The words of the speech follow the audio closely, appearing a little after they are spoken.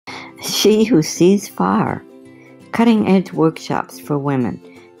She who sees far. Cutting-edge workshops for women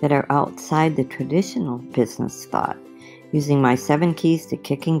that are outside the traditional business thought, using my 7 Keys to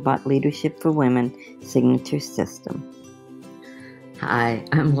Kicking Butt Leadership for Women signature system. Hi,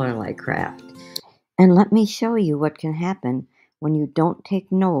 I'm Lorelei Craft, and let me show you what can happen when you don't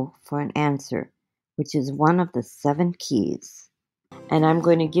take no for an answer, which is one of the 7 keys. And I'm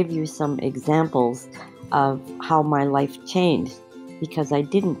going to give you some examples of how my life changed because I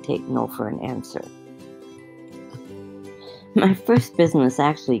didn't take no for an answer. My first business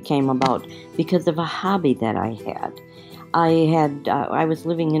actually came about because of a hobby that I had. I was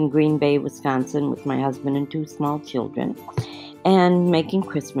living in Green Bay, Wisconsin with my husband and 2 small children and making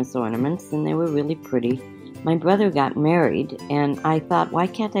Christmas ornaments, and they were really pretty. My brother got married, and I thought, why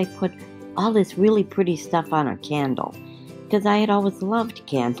can't I put all this really pretty stuff on a candle? Because I had always loved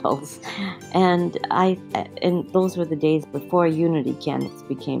candles, and those were the days before Unity candles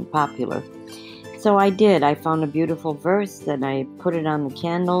became popular. So I did. I found a beautiful verse, and I put it on the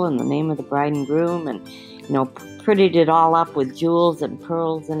candle and the name of the bride and groom, and prettied it all up with jewels and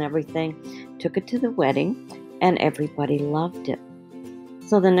pearls and everything. Took it to the wedding, and everybody loved it.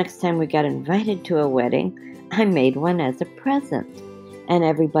 So the next time we got invited to a wedding, I made one as a present, and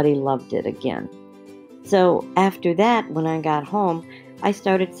everybody loved it again. So after that, when I got home, I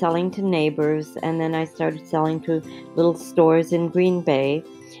started selling to neighbors, and then I started selling to little stores in Green Bay.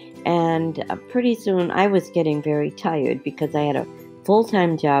 And pretty soon I was getting very tired because I had a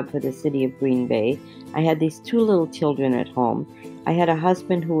full-time job for the city of Green Bay. I had these 2 little children at home. I had a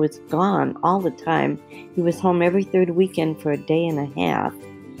husband who was gone all the time. He was home every 3rd weekend for a day and a half.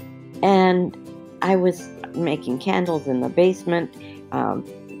 And I was making candles in the basement,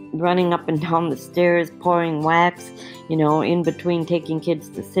 running up and down the stairs, pouring wax, in between taking kids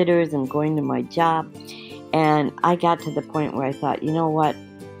to sitters and going to my job. And I got to the point where I thought, you know what?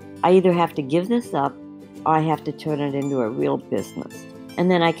 I either have to give this up or I have to turn it into a real business. And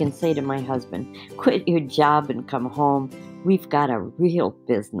then I can say to my husband, quit your job and come home. We've got a real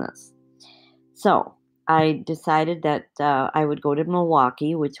business. So I decided that I would go to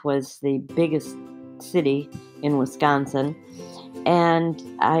Milwaukee, which was the biggest city in Wisconsin. And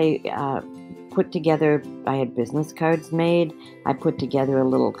I had business cards made. I put together a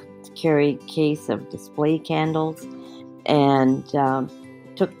little carry case of display candles and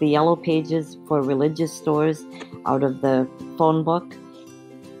took the yellow pages for religious stores out of the phone book,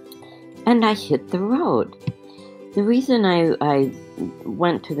 and I hit the road. The reason I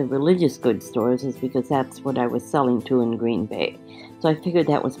went to the religious goods stores is because that's what I was selling to in Green Bay. So I figured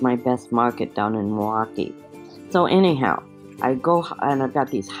that was my best market down in Milwaukee. So anyhow, I go and I've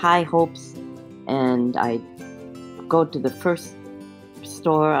got these high hopes, and I go to the first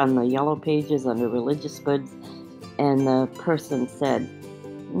store on the yellow pages under religious goods, and the person said,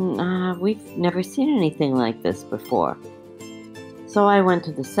 we've never seen anything like this before. So I went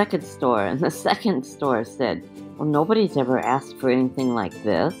to the second store, and the second store said, well, nobody's ever asked for anything like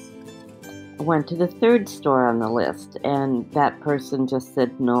this. I went to the third store on the list, and that person just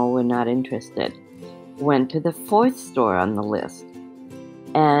said, no, we're not interested. Went to the fourth store on the list,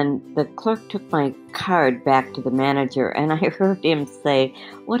 and the clerk took my card back to the manager, and I heard him say,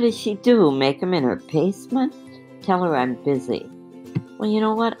 what does she do, make them in her basement? Tell her I'm busy. Well, you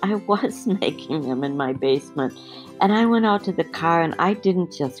know what? I was making them in my basement, and I went out to the car, and I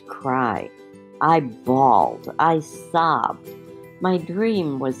didn't just cry. I bawled. I sobbed. My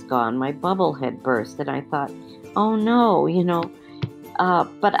dream was gone. My bubble had burst, and I thought, oh no,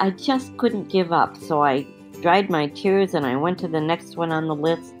 but I just couldn't give up. So I dried my tears, and I went to the next one on the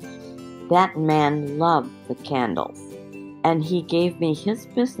list. That man loved the candles, and he gave me his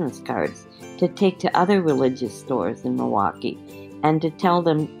business cards to take to other religious stores in Milwaukee and to tell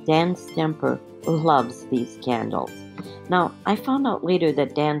them Dan Stemper loves these candles. Now, I found out later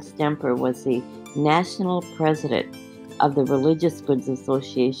that Dan Stemper was the national president of the Religious Goods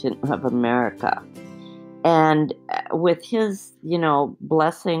Association of America. And with his,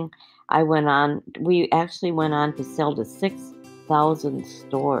 blessing, we actually went on to sell to 6,000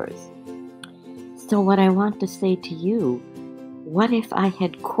 stores. So what I want to say to you, what if I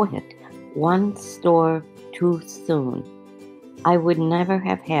had quit one store too soon? I would never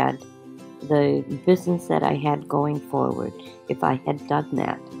have had the business that I had going forward if I had done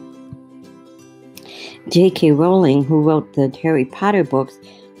that. J.K. Rowling, who wrote the Harry Potter books,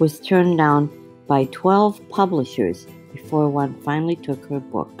 was turned down by 12 publishers before one finally took her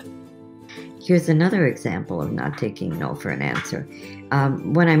book. Here's another example of not taking no for an answer.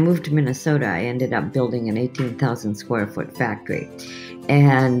 When I moved to Minnesota, I ended up building an 18,000 square foot factory.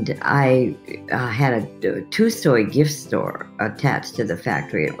 And I had a two-story gift store attached to the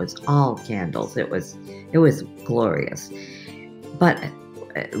factory. It was all candles. It was glorious. But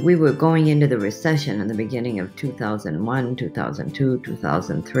we were going into the recession in the beginning of 2001, 2002,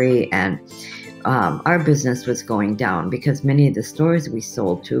 2003, and our business was going down because many of the stores we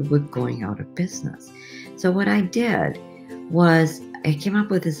sold to were going out of business. So what I did was I came up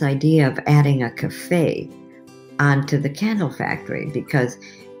with this idea of adding a cafe onto the candle factory, because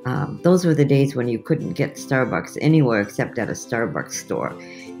those were the days when you couldn't get Starbucks anywhere except at a Starbucks store.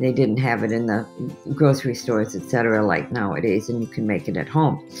 They didn't have it in the grocery stores, etc., like nowadays, and you can make it at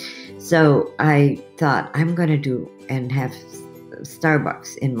home. So I thought, I'm going to do and have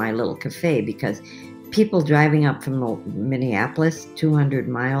Starbucks in my little cafe, because people driving up from Minneapolis, 200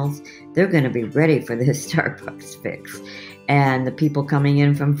 miles, they're going to be ready for this Starbucks fix. And the people coming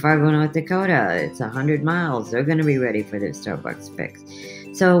in from Fargo, North Dakota, it's 100 miles, they're going to be ready for their Starbucks fix.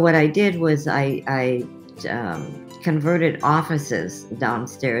 So what I did was I converted offices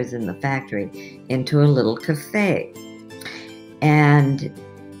downstairs in the factory into a little cafe. And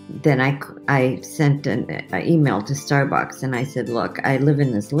then I sent an email to Starbucks, and I said, look, I live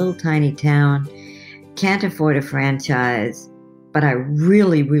in this little tiny town, can't afford a franchise, but I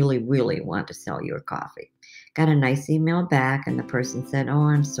really, really, really want to sell your coffee. Got a nice email back, and the person said, oh,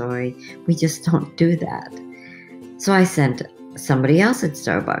 I'm sorry, we just don't do that. So I sent somebody else at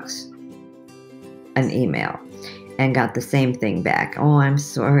Starbucks an email and got the same thing back. Oh, I'm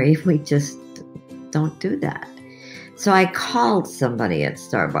sorry, we just don't do that. So I called somebody at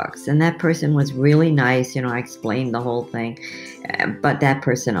Starbucks, and that person was really nice. I explained the whole thing, but that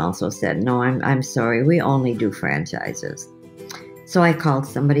person also said, no, I'm sorry, we only do franchises. So I called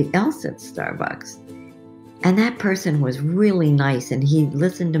somebody else at Starbucks, and that person was really nice, and he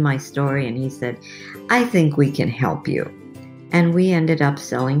listened to my story, and he said, I think we can help you. And we ended up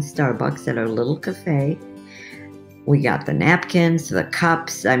selling Starbucks at our little cafe. We got the napkins, the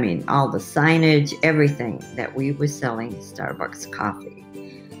cups, all the signage, everything that we were selling Starbucks coffee.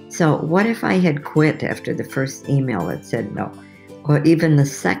 So what if I had quit after the first email that said no, or even the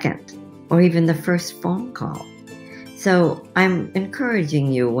second, or even the first phone call? So I'm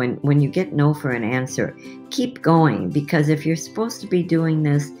encouraging you, when you get no for an answer, keep going, because if you're supposed to be doing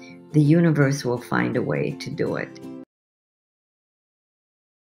this, the universe will find a way to do it.